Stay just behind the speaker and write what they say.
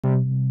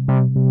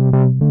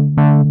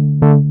Hey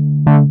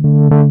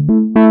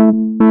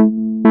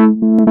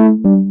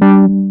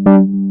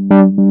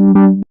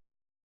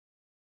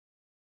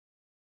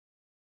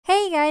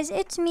guys,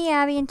 it's me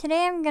Abby, and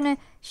today I'm going to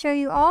show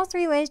you all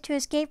 3 ways to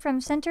escape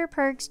from Center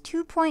Perks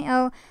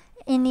 2.0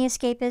 in the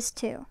Escapists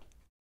 2.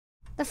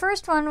 The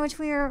first one, which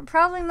we are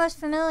probably most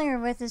familiar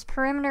with, is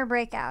Perimeter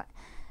Breakout.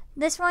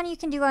 This one you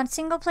can do on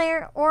single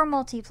player or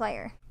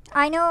multiplayer.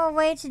 I know a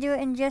way to do it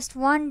in just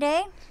one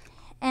day,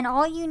 and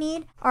all you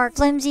need are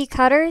flimsy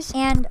cutters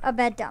and a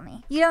bed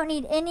dummy. You don't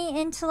need any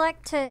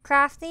intellect to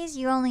craft these.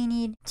 You only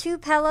need 2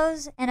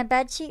 pillows and a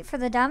bed sheet for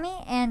the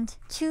dummy and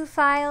 2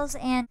 files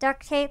and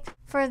duct tape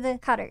for the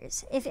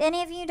cutters. If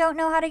any of you don't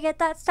know how to get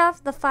that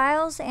stuff, the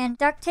files and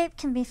duct tape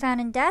can be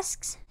found in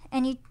desks,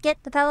 and you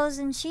get the pillows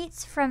and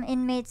sheets from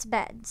inmates'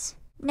 beds.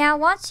 Now,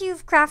 once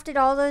you've crafted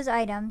all those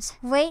items,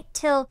 wait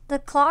till the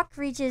clock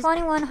reaches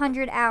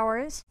 2100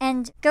 hours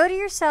and go to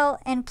your cell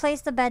and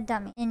place the bed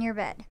dummy in your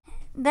bed.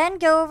 Then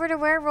go over to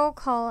where roll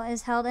call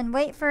is held and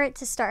wait for it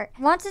to start.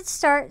 Once it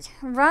starts,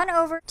 run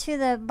over to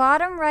the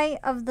bottom right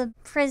of the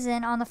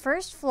prison on the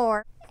first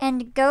floor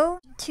and go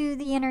to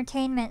the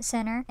entertainment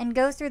center and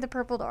go through the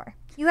purple door.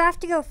 You have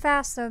to go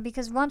fast though,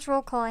 because once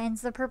roll call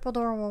ends, the purple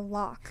door will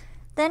lock.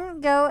 Then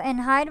go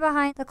and hide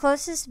behind the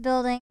closest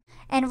building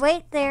and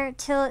wait there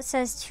till it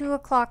says 2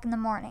 o'clock in the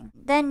morning.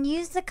 Then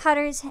use the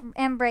cutters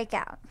and break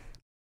out.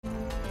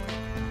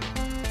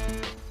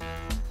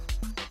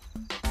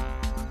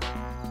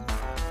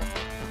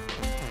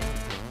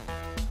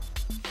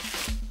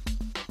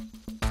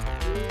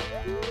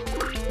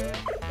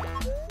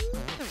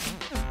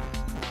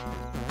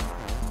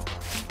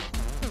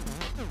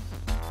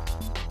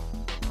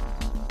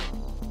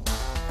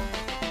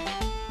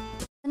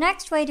 The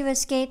next way to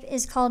escape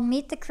is called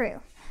Meet the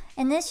Crew.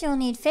 In this you'll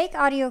need fake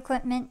audio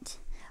equipment,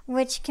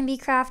 which can be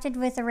crafted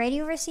with a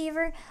radio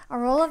receiver, a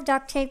roll of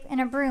duct tape,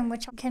 and a broom,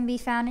 which can be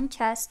found in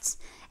chests.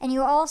 And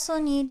you also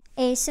need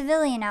a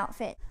civilian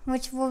outfit,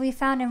 which will be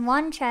found in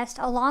one chest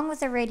along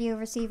with a radio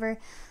receiver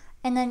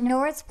in the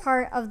north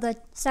part of the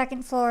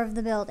second floor of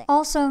the building.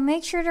 Also,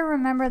 make sure to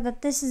remember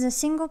that this is a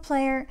single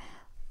player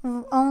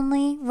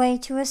only way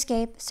to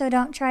escape, so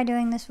don't try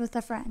doing this with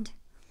a friend.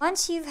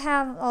 Once you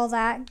have all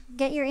that,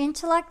 get your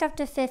intellect up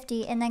to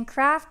 50 and then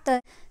craft the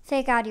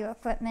fake audio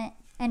equipment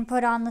and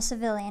put on the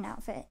civilian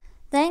outfit.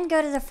 Then go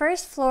to the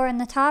first floor in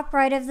the top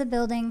right of the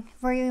building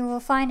where you will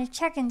find a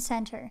check-in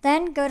center.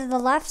 Then go to the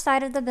left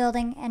side of the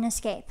building and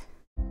escape.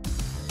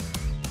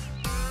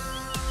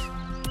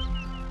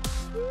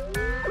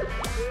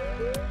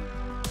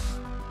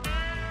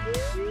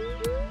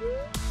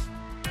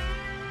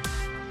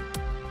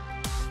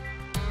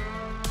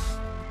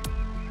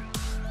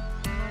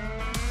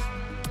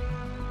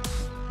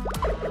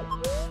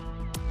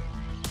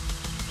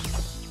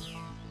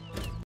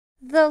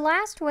 The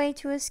last way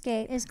to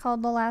escape is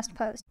called the last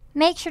post.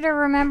 Make sure to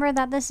remember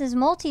that this is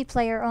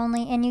multiplayer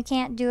only and you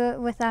can't do it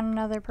without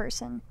another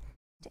person.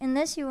 In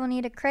this you will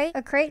need a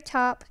crate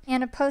top,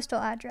 and a postal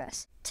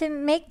address. To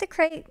make the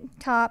crate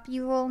top,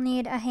 you will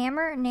need a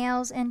hammer,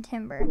 nails, and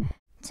timber.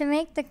 To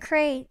make the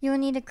crate, you will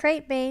need a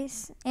crate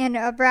base and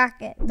a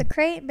bracket. The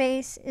crate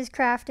base is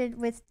crafted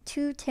with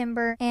 2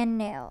 timber and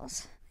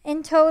nails.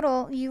 In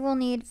total, you will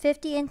need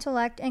 50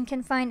 intellect and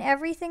can find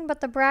everything but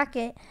the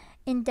bracket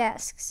in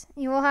desks.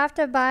 You will have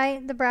to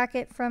buy the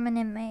bracket from an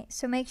inmate,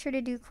 so make sure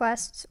to do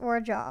quests or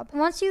a job.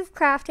 Once you've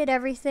crafted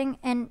everything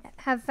and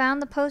have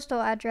found the postal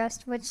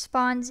address, which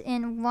spawns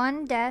in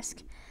one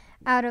desk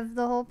out of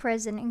the whole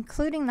prison,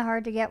 including the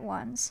hard to get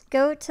ones,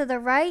 go to the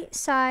right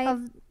side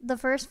of the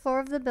first floor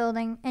of the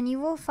building and you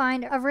will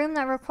find a room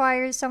that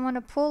requires someone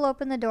to pull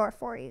open the door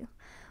for you.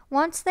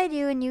 Once they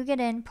do and you get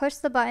in, push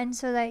the button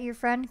so that your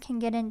friend can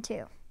get in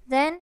too.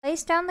 Then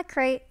place down the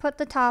crate, put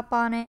the top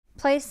on it,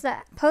 place the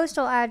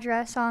postal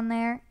address on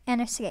there,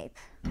 and escape.